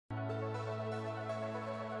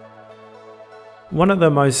One of the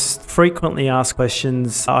most frequently asked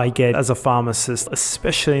questions I get as a pharmacist,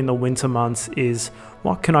 especially in the winter months, is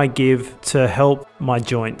what can I give to help my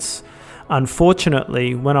joints?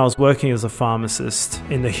 Unfortunately, when I was working as a pharmacist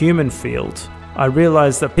in the human field, I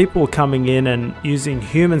realized that people were coming in and using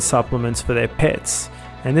human supplements for their pets.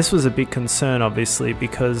 And this was a big concern, obviously,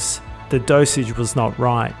 because the dosage was not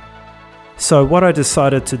right. So what I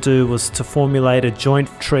decided to do was to formulate a joint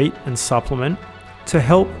treat and supplement to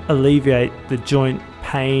help alleviate the joint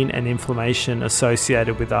pain and inflammation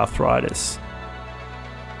associated with arthritis.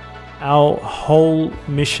 Our whole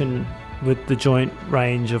mission with the joint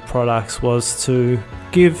range of products was to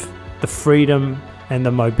give the freedom and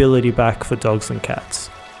the mobility back for dogs and cats.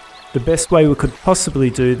 The best way we could possibly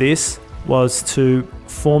do this was to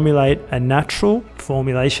formulate a natural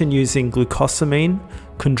formulation using glucosamine,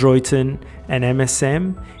 chondroitin and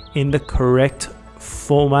MSM in the correct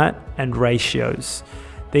format and ratios.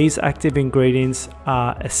 These active ingredients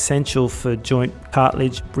are essential for joint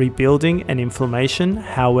cartilage rebuilding and inflammation.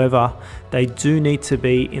 However, they do need to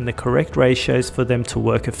be in the correct ratios for them to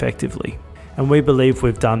work effectively. And we believe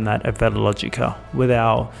we've done that at Vetalogica with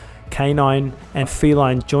our canine and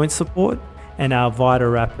feline joint support and our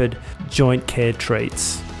VitaRapid joint care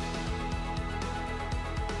treats.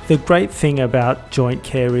 The great thing about joint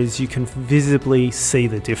care is you can visibly see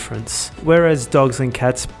the difference. Whereas dogs and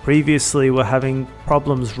cats previously were having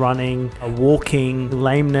problems running, walking,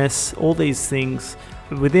 lameness, all these things,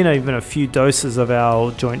 within even a few doses of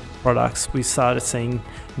our joint products, we started seeing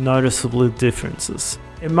noticeable differences.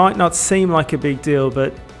 It might not seem like a big deal,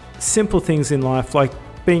 but simple things in life like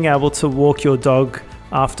being able to walk your dog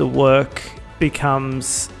after work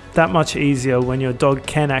becomes that much easier when your dog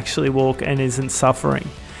can actually walk and isn't suffering.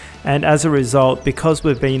 And as a result, because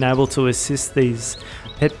we've been able to assist these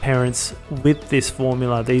pet parents with this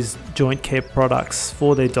formula, these joint care products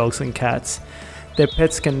for their dogs and cats, their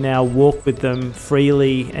pets can now walk with them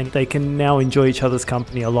freely and they can now enjoy each other's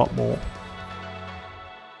company a lot more.